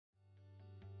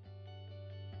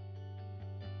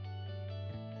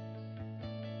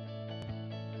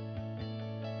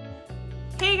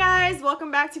guys, welcome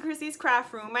back to Chrissy's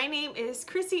Craft Room. My name is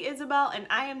Chrissy Isabel and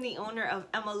I am the owner of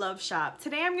Emma Love Shop.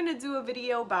 Today I'm going to do a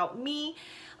video about me,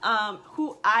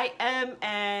 who I am,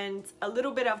 and a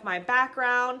little bit of my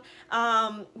background.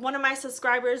 One of my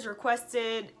subscribers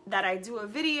requested that I do a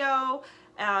video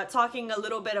talking a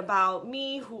little bit about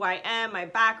me, who I am, my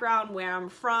background, where I'm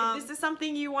from. If this is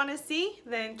something you want to see,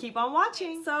 then keep on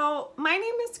watching. So my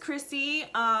name is Chrissy,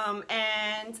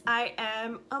 and I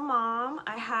am a mom.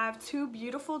 I have two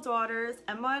beautiful daughters,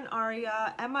 Emma and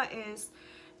Aria. Emma is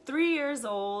 3 years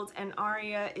old and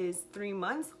Aria is 3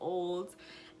 months old.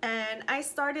 And I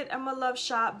started Emma Love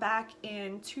Shop back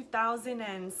in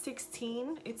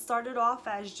 2016. It started off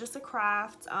as just a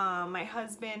craft. My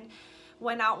husband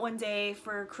went out one day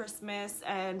for Christmas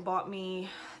and bought me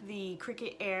the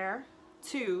Cricut Air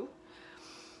 2,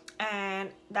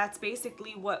 and that's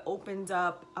basically what opened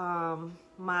up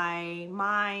my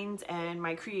mind and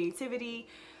my creativity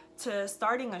to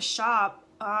starting a shop.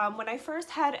 When I first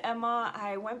had Emma,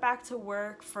 I went back to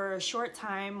work for a short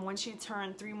time when she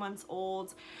turned 3 months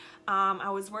old. I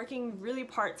was working really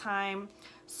part-time,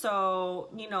 so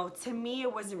you know, to me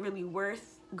it wasn't really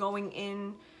worth going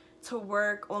in to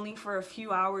work only for a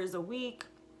few hours a week,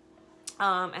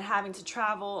 and having to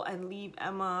travel and leave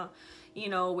Emma, you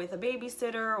know, with a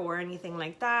babysitter or anything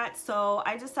like that. So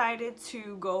I decided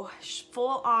to go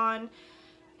full on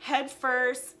head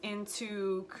first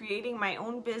into creating my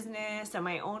own business and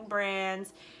my own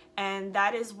brand, and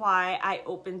that is why I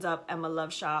opened up Emma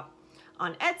Love Shop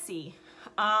on Etsy.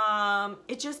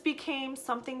 It just became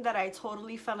something that I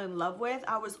totally fell in love with.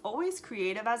 I was always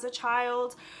creative as a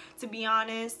child, to be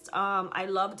honest. I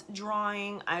loved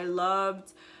drawing. I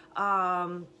loved,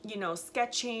 you know,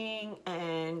 sketching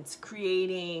and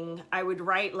creating. I would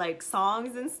write like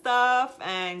songs and stuff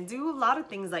and do a lot of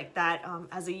things like that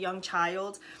as a young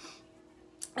child.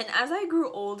 And as I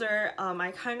grew older,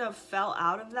 I kind of fell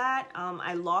out of that.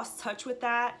 I lost touch with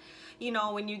that. You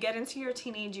know, when you get into your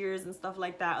teenage years and stuff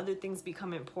like that, other things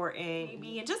become important.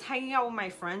 Maybe, and just hanging out with my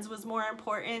friends was more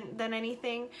important than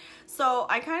anything. So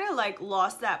I kind of like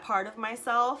lost that part of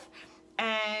myself.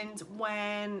 And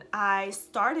when I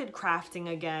started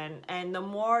crafting again, and the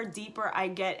more deeper I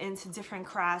get into different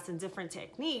crafts and different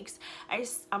techniques,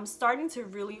 I'm starting to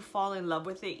really fall in love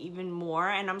with it even more.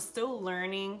 And I'm still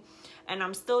learning, and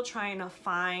I'm still trying to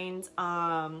find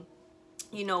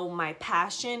you know, my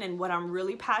passion and what I'm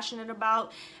really passionate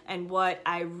about and what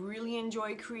I really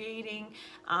enjoy creating.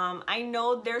 I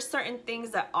know there's certain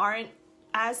things that aren't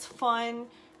as fun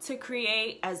to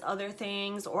create as other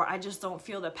things, or I just don't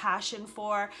feel the passion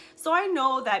for. So I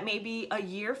know that maybe a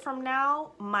year from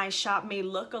now, my shop may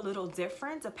look a little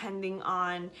different depending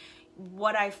on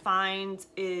what I find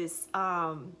is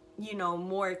you know,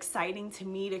 more exciting to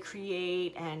me to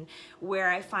create and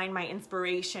where I find my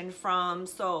inspiration from.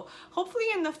 So hopefully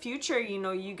in the future, you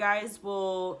know, you guys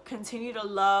will continue to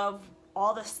love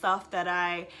all the stuff that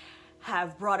I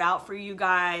have brought out for you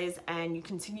guys, and you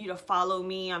continue to follow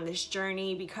me on this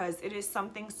journey, because it is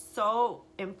something so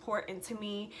important to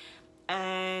me.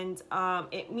 And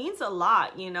it means a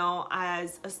lot, you know,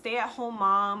 as a stay-at-home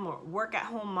mom or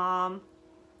work-at-home mom,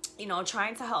 you know,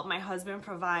 trying to help my husband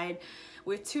provide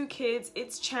with 2 kids.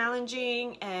 It's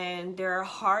challenging, and there are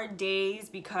hard days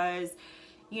because,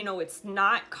 you know, it's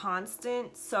not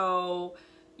constant. So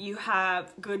you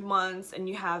have good months and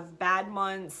you have bad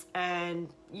months, and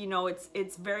you know,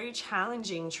 it's very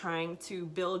challenging trying to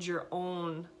build your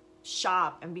own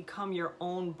shop and become your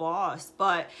own boss.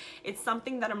 But it's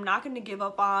something that I'm not going to give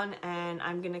up on, and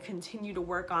I'm going to continue to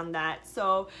work on that.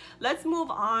 So let's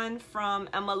move on from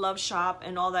Emma Love Shop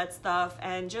and all that stuff,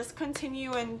 and just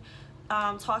continue and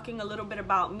talking a little bit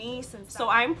about me. So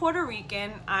I'm Puerto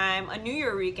Rican. I'm a New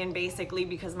Yorican basically,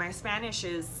 because my Spanish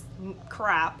is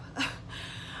crap.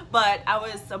 But I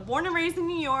was born and raised in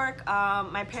New York.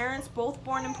 My parents both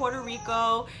born in Puerto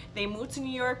Rico. They moved to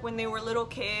New York when they were little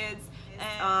kids.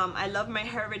 And I love my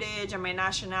heritage and my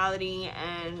nationality,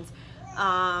 and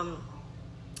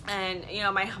you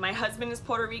know, my husband is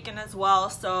Puerto Rican as well.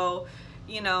 So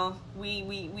you know,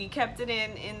 we kept it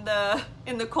in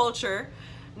the culture.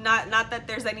 Not that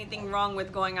there's anything wrong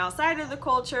with going outside of the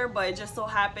culture, but it just so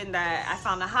happened that I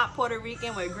found a hot Puerto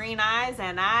Rican with green eyes,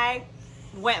 and I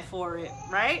went for it,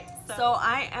 right? So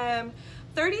I am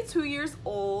 32 years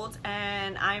old,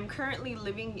 and I'm currently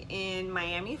living in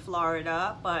Miami,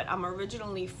 Florida, but I'm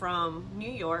originally from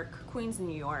New York, Queens,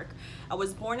 New York. I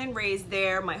was born and raised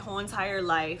there my whole entire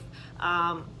life.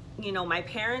 You know, my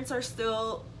parents are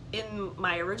still in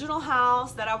my original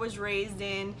house that I was raised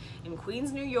in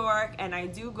Queens, New York, and I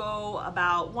do go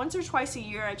about once or twice a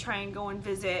year. I try and go and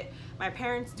visit. My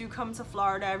parents do come to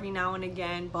Florida every now and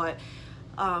again, but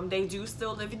They do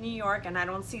still live in New York, and I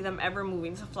don't see them ever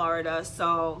moving to Florida.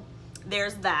 So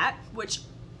there's that, which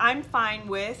I'm fine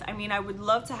with. I mean, I would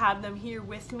love to have them here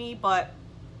with me, but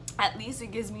at least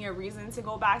it gives me a reason to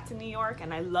go back to New York,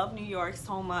 and I love New York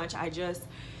so much. I just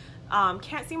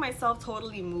can't see myself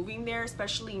totally moving there,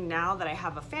 especially now that I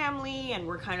have a family and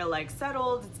we're kind of like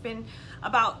settled. It's been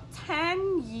about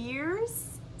 10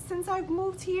 years since I've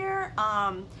moved here.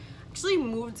 Actually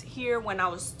moved here when I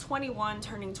was 21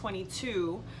 turning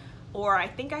 22, or I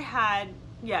think I had,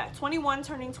 yeah, 21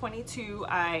 turning 22.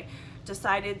 I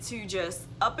decided to just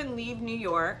up and leave New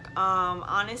York.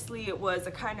 Honestly, it was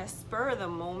a kind of spur of the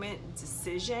moment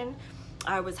decision.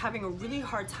 I was having a really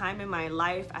hard time in my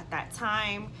life at that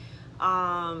time.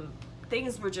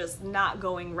 Things were just not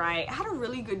going right. I had a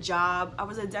really good job. I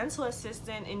was a dental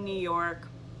assistant in New York.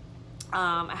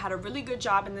 I had a really good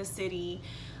job in the city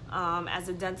as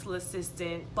a dental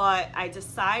assistant, but I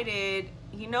decided,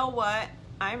 you know what?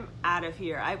 I'm out of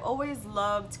here. I've always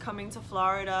loved coming to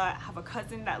Florida. I have a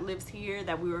cousin that lives here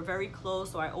that we were very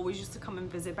close, so I always used to come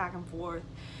and visit back and forth.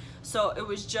 So it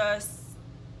was just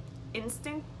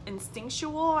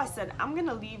instinctual. I said, I'm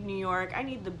gonna leave New York. I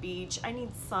need the beach. I need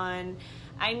sun.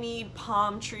 I need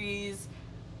palm trees.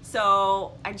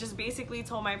 So I just basically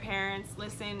told my parents,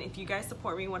 listen, if you guys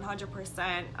support me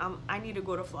 100%, I need to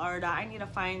go to Florida. I need to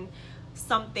find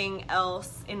something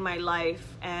else in my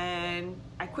life. And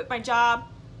I quit my job.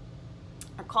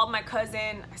 I called my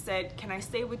cousin. I said, can I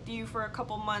stay with you for a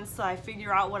couple months so I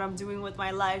figure out what I'm doing with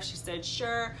my life? She said,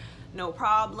 sure, no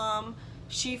problem.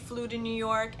 She flew to New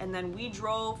York, and then we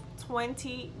drove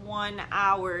 21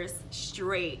 hours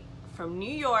straight from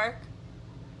New York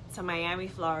to Miami,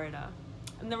 Florida.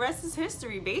 And the rest is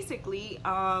history, basically.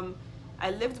 I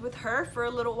lived with her for a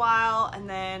little while, and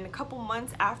then a couple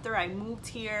months after I moved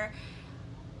here,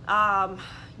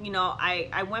 you know,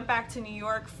 I went back to New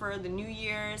York for the New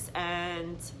Year's,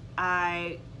 and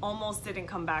I almost didn't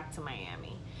come back to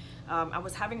Miami. I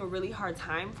was having a really hard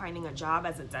time finding a job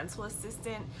as a dental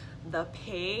assistant. The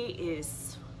pay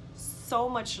is so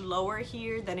much lower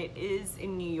here than it is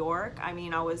in New York. I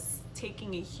mean, I was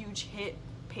taking a huge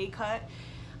pay cut,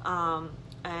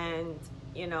 and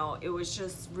you know, it was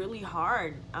just really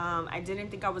hard. I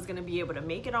didn't think I was gonna be able to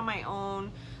make it on my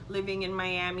own living in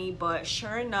Miami, but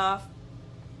sure enough,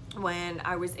 when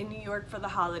I was in New York for the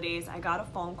holidays, I got a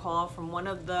phone call from one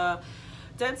of the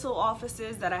dental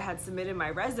offices that I had submitted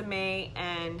my resume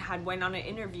and had went on an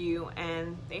interview,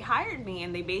 and they hired me,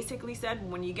 and they basically said,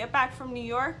 when you get back from New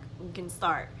York, you can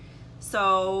start.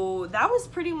 So that was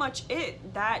pretty much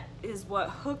it. That is what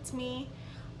hooked me.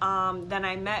 Then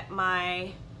I met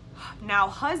my now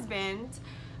husband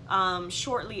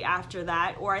shortly after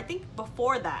that, or I think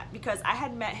before that, because I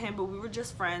had met him, but we were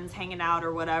just friends hanging out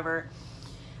or whatever.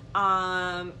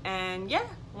 And yeah,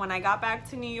 when I got back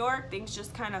to New York, things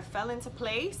just kind of fell into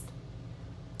place,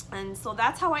 and so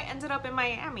that's how I ended up in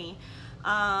Miami.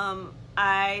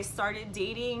 I started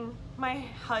dating my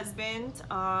husband.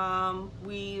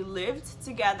 We lived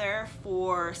together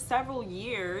for several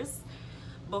years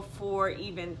before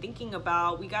even thinking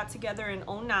about, we got together in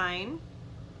 2009,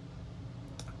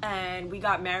 and we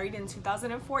got married in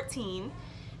 2014,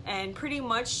 and pretty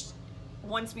much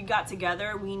once we got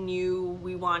together, we knew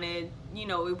we wanted, you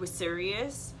know, it was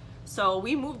serious. So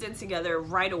we moved in together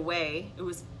right away. It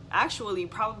was actually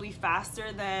probably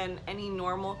faster than any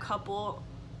normal couple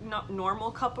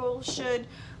should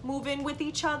move in with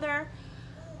each other.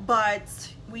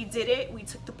 But we did it. We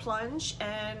took the plunge,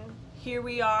 and here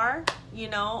we are, you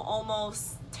know,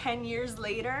 almost 10 years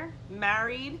later,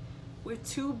 married with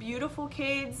 2 beautiful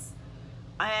kids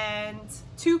and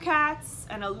 2 cats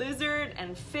and a lizard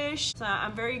and fish. So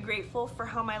I'm very grateful for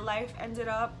how my life ended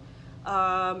up,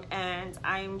 and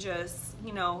I'm just,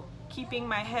 you know, keeping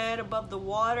my head above the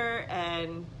water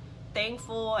and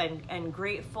thankful and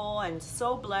grateful and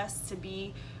so blessed to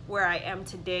be where I am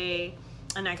today.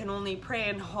 And I can only pray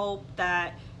and hope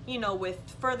that, you know, with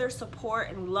further support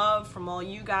and love from all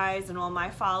you guys and all my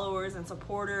followers and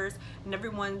supporters and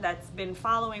everyone that's been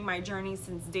following my journey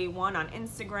since day one on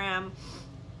Instagram,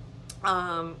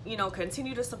 you know,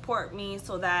 continue to support me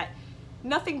so that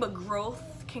nothing but growth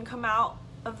can come out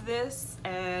of this,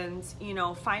 and, you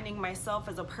know, finding myself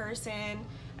as a person,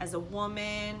 as a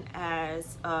woman,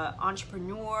 as an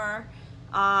entrepreneur.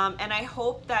 And I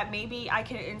hope that maybe I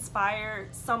can inspire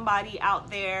somebody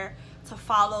out there to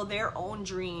follow their own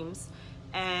dreams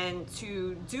and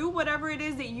to do whatever it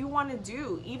is that you want to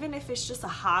do, even if it's just a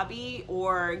hobby,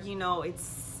 or, you know,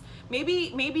 it's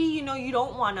maybe you know, you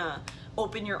don't want to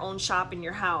open your own shop in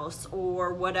your house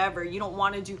or whatever. You don't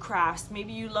want to do crafts.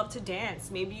 Maybe you love to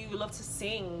dance. Maybe you love to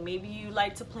sing. Maybe you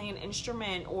like to play an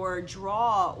instrument or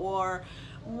draw or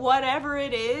whatever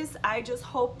it is. I just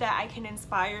hope that I can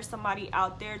inspire somebody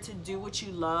out there to do what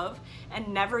you love and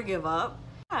never give up.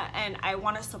 And I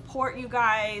want to support you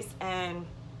guys, and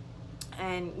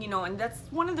you know, and that's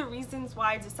one of the reasons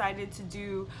why I decided to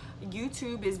do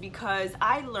YouTube, is because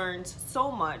I learned so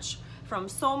much from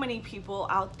so many people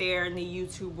out there in the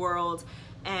YouTube world,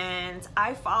 and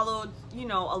I followed, you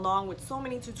know, along with so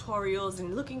many tutorials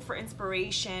and looking for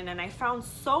inspiration, and I found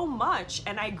so much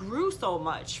and I grew so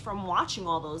much from watching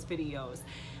all those videos.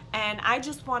 And I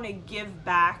just want to give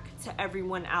back to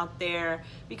everyone out there,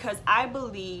 because I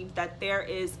believe that there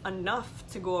is enough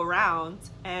to go around,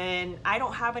 and I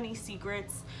don't have any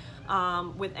secrets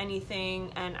with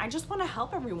anything, and I just want to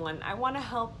help everyone. I want to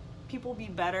help people be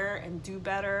better and do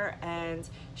better and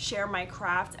share my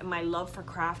craft and my love for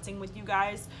crafting with you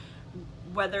guys,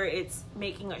 whether it's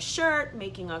making a shirt,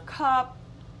 making a cup,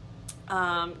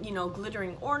 you know,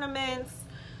 glittering ornaments,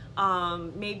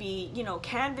 maybe, you know,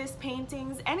 canvas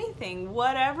paintings, anything,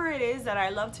 whatever it is that I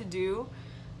love to do.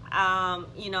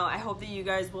 You know, I hope that you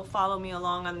guys will follow me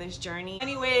along on this journey.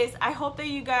 Anyways, I hope that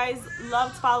you guys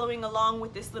loved following along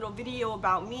with this little video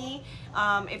about me.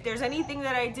 If there's anything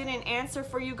that I didn't answer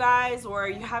for you guys, or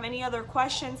you have any other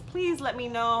questions, please let me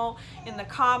know in the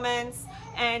comments.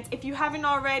 And if you haven't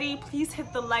already, please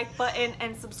hit the like button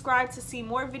and subscribe to see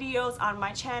more videos on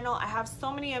my channel. I have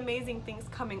so many amazing things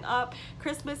coming up.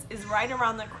 Christmas is right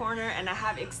around the corner, and I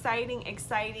have exciting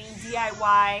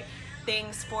DIY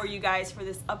things for you guys for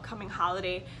this upcoming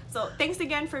holiday. So thanks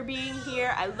again for being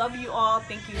here. I love you all.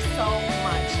 Thank you so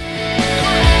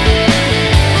much.